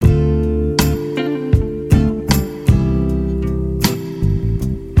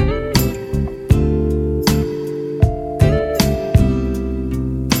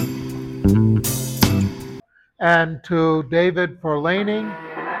and to David for laning,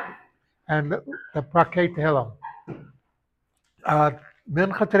 and the Prakei Tehillim.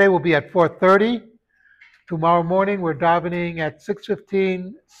 Mincha today will be at 4:30. Tomorrow morning we're davening at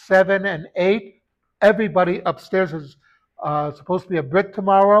 6:15, 7, and 8. Everybody upstairs is supposed to be a Brit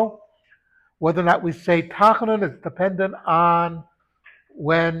tomorrow. Whether or not we say Tachanun is dependent on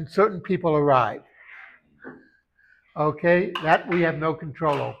when certain people arrive. Okay, that we have no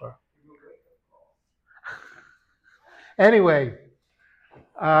control over. Anyway,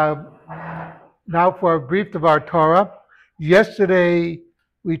 now for a brief of our Torah. Yesterday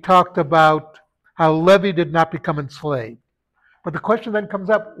we talked about how Levi did not become enslaved. But the question then comes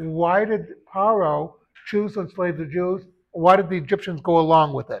up, why did Paro choose to enslave the Jews? Why did the Egyptians go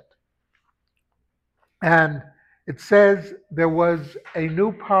along with it? And it says there was a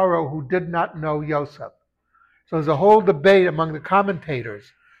new Paro who did not know Yosef. So there's a whole debate among the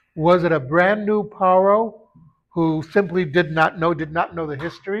commentators. Was it a brand new Paro who simply did not know the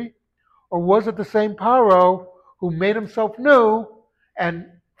history? Or was it the same Paro who made himself new and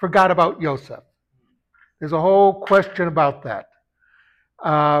forgot about Yosef? There's a whole question about that.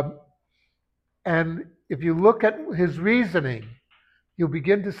 And if you look at his reasoning, you'll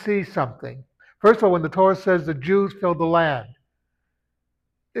begin to see something. First of all, when the Torah says the Jews filled the land,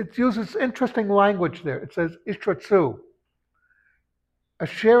 it uses interesting language there. It says Ishratzu. A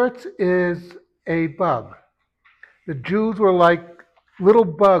sheretz is a bug. The Jews were like little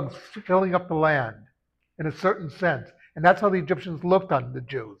bugs filling up the land in a certain sense. And that's how the Egyptians looked on the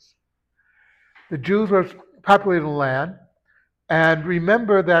Jews. The Jews were populating the land. And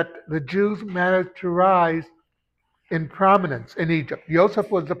remember that the Jews managed to rise in prominence in Egypt. Yosef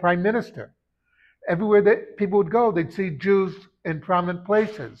was the prime minister. Everywhere that people would go, they'd see Jews in prominent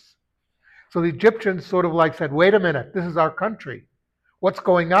places. So the Egyptians sort of like said, wait a minute, this is our country. What's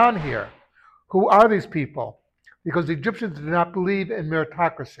going on here? Who are these people? Because the Egyptians did not believe in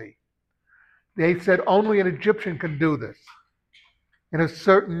meritocracy. They said only an Egyptian can do this in a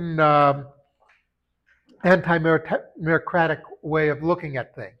certain anti-meritocratic way of looking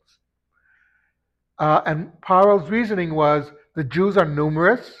at things. And Paro's reasoning was the Jews are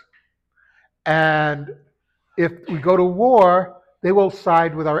numerous, and if we go to war, they will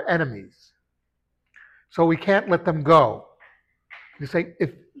side with our enemies. So we can't let them go. You say,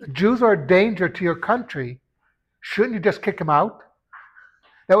 if the Jews are a danger to your country, shouldn't you just kick them out?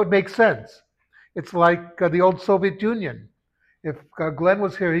 That would make sense. It's like the old Soviet Union. If Glenn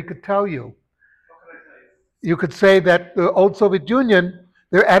was here, he could tell you. You could say that the old Soviet Union,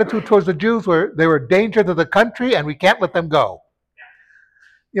 their attitude towards the Jews were they were a danger to the country and we can't let them go.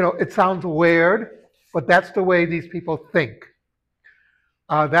 You know, it sounds weird, but that's the way these people think.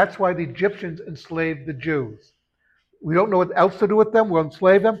 That's why the Egyptians enslaved the Jews. We don't know what else to do with them. We'll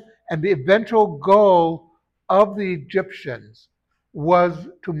enslave them. And the eventual goal of the Egyptians was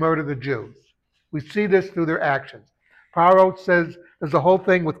to murder the Jews. We see this through their actions. Paro says there's a whole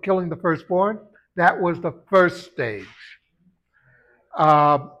thing with killing the firstborn. That was the first stage.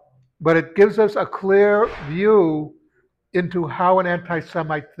 But it gives us a clear view into how an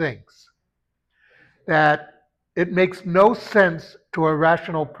anti-Semite thinks. That it makes no sense to a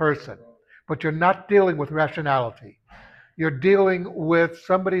rational person, but you're not dealing with rationality. You're dealing with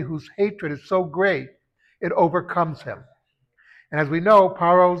somebody whose hatred is so great, it overcomes him. And as we know,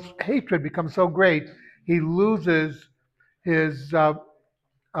 Paro's hatred becomes so great, he loses his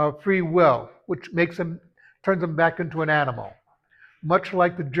free will, which turns him back into an animal. Much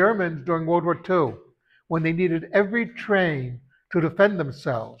like the Germans during World War II, when they needed every train to defend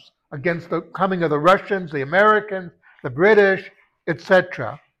themselves against the coming of the Russians, the Americans, the British,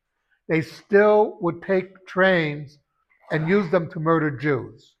 etc., they still would take trains and use them to murder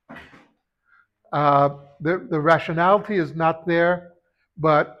Jews. The rationality is not there,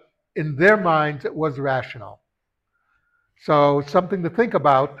 but in their minds it was rational. So something to think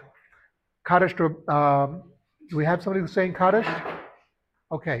about. Kaddish, do we have somebody who's saying Kaddish?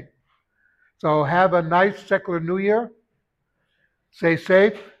 Okay. So have a nice secular New Year. Stay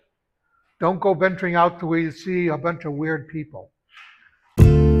safe. Don't go venturing out to where you see a bunch of weird people.